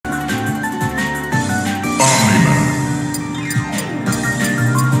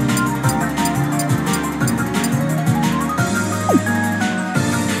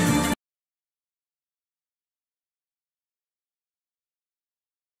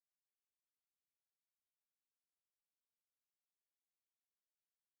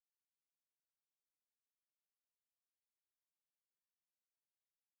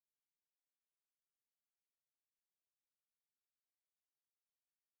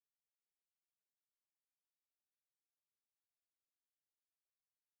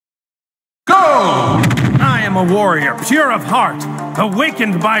Go! I am a warrior, pure of heart,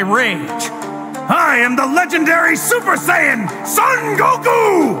 awakened by rage. I am the legendary Super Saiyan, Son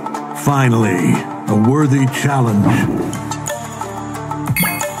Goku! Finally, a worthy challenge.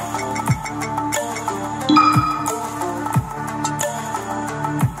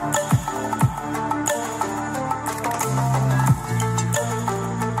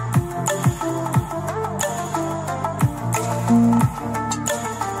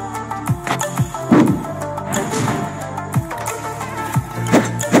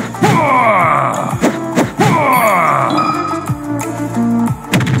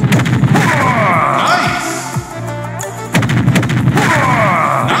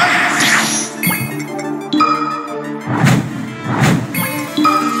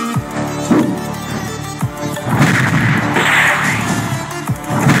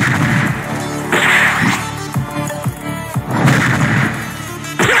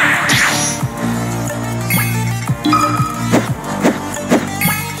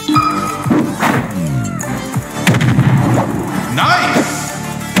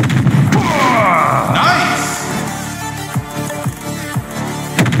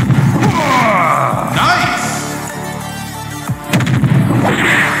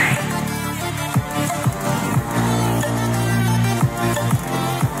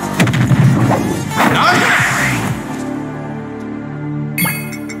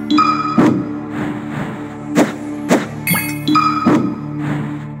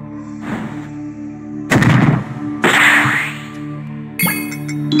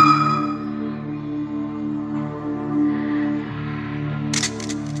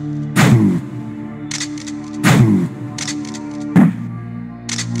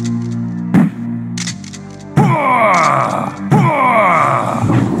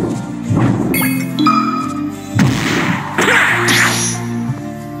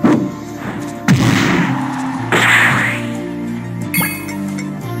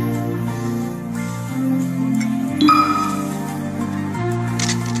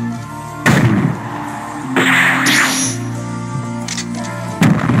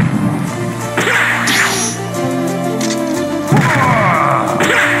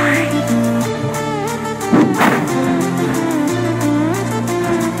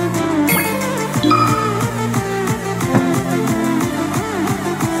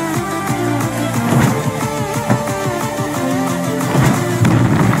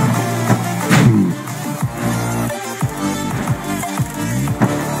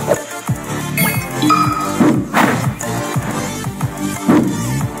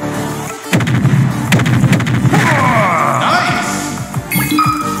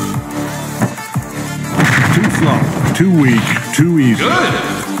 Too weak, too easy. Good!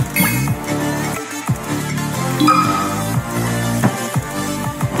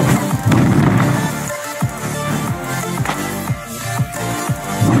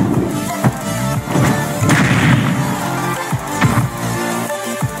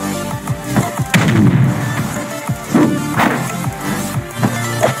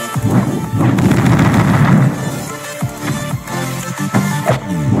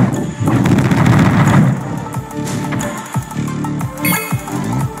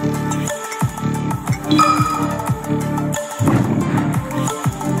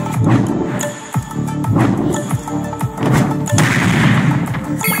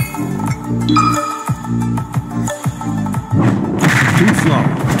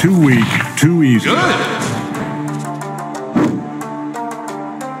 Too weak, too easy. Good!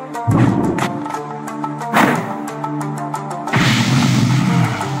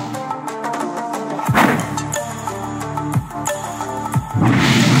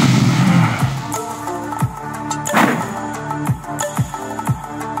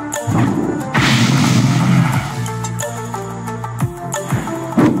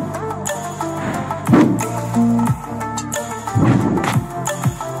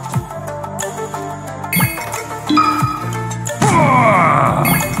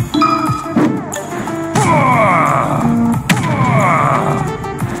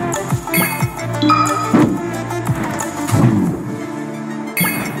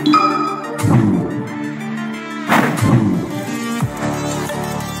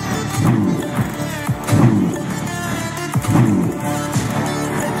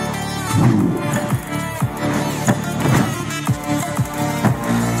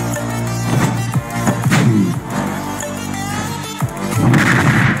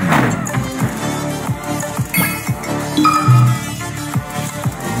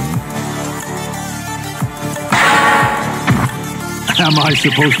 Am I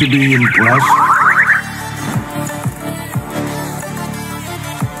supposed to be impressed?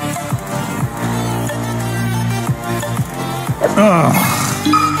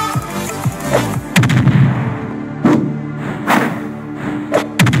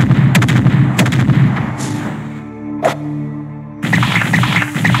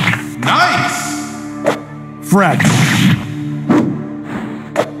 Nice! Fresh.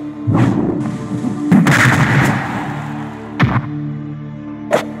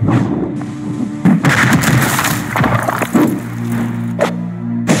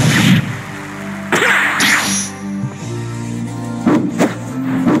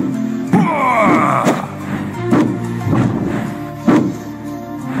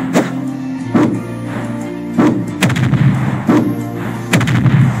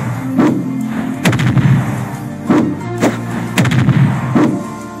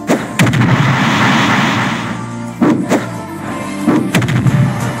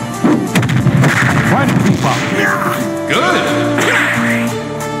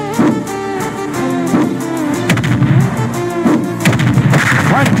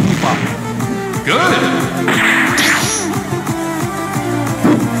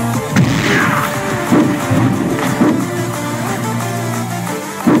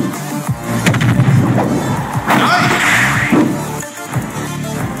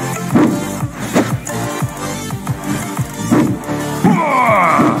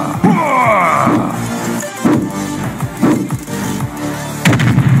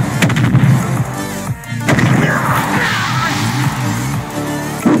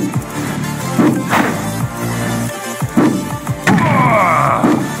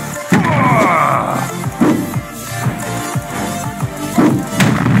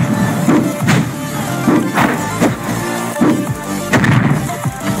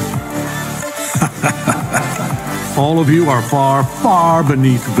 All of you are far, far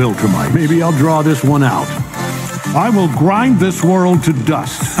beneath Viltrumite. Maybe I'll draw this one out. I will grind this world to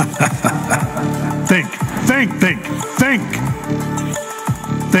dust. Think, think, think, think.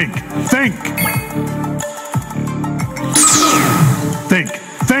 Think, think. Think,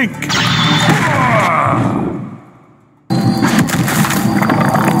 think.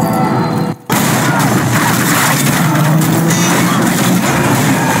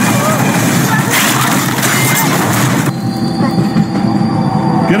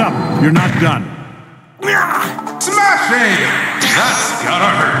 Get up, you're not done. Smashing! That's gotta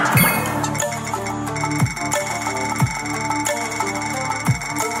hurt.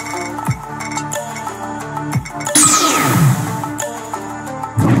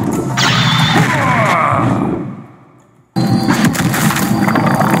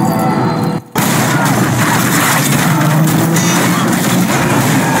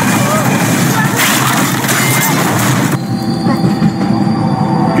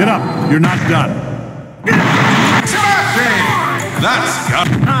 Get up, you're not done. Smashing! That's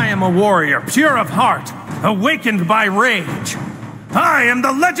gotta... I am a warrior, pure of heart, awakened by rage. I am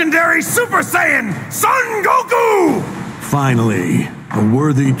the legendary Super Saiyan, Son Goku! Finally, a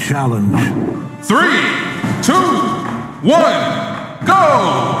worthy challenge. 3, 2, 1,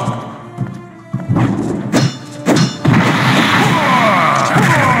 go!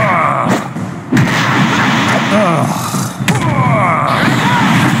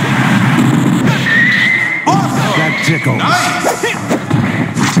 That tickles. Nice!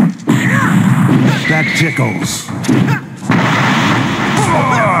 That tickles.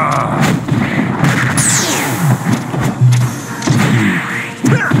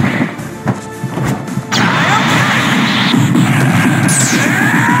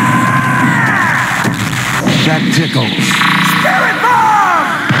 That tickles. Spirit Bomb!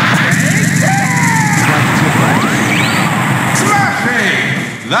 That tickles.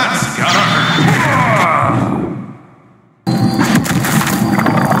 Smashing! That's gotta hurt.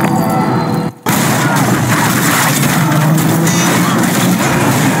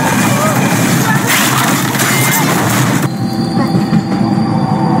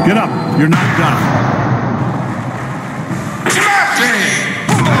 Get up, you're not done. Smashing!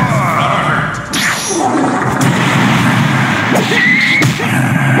 That's gotta hurt.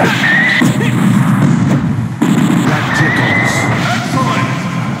 That tickles.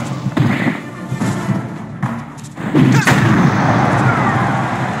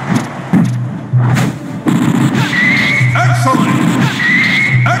 Excellent!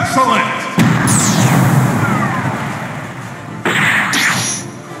 Excellent!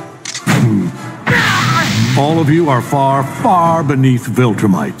 All of you are far, far beneath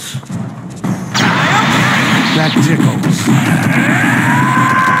Viltrumites. That tickles.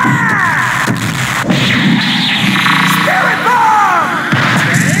 Spirit Bomb!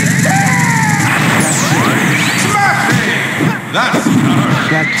 Smashing! That's gotta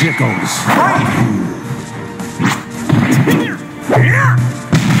hurt. That tickles.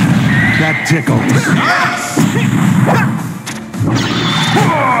 tickles. Nice!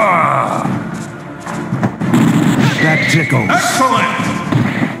 That tickles. Excellent!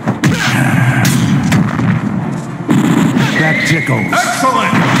 That tickles.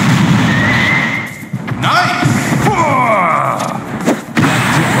 Excellent! Nice!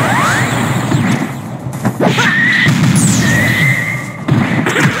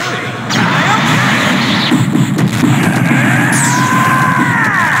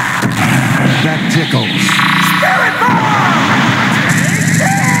 That tickles. Spirit bomb!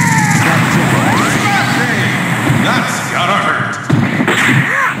 That's gotta hurt.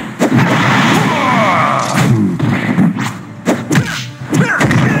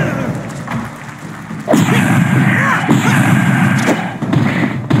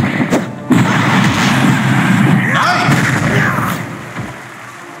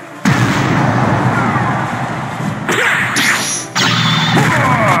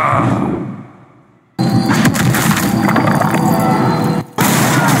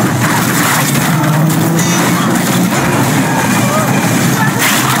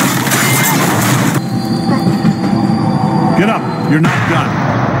 Get up. You're not done.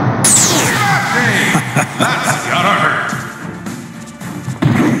 That's gotta hurt.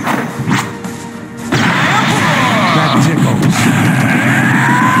 That tickles.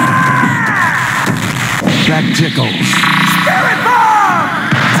 That tickles. Spirit bomb!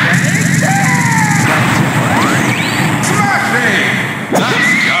 Smash me! That's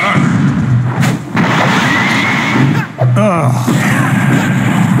gotta hurt.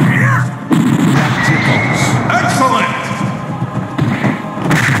 That tickles. Excellent!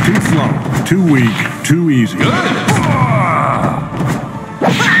 Too slow, too weak, too easy. Good!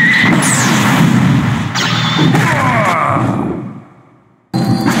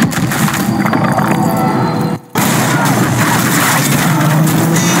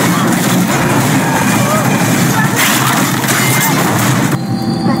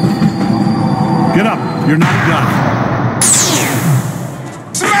 Get up. You're not done.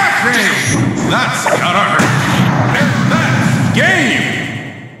 Smash me! That's gotta hurt. And that's game!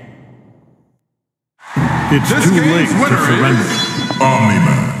 It's This too game's late to winner surrender. is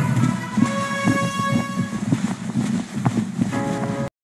Omni-Man.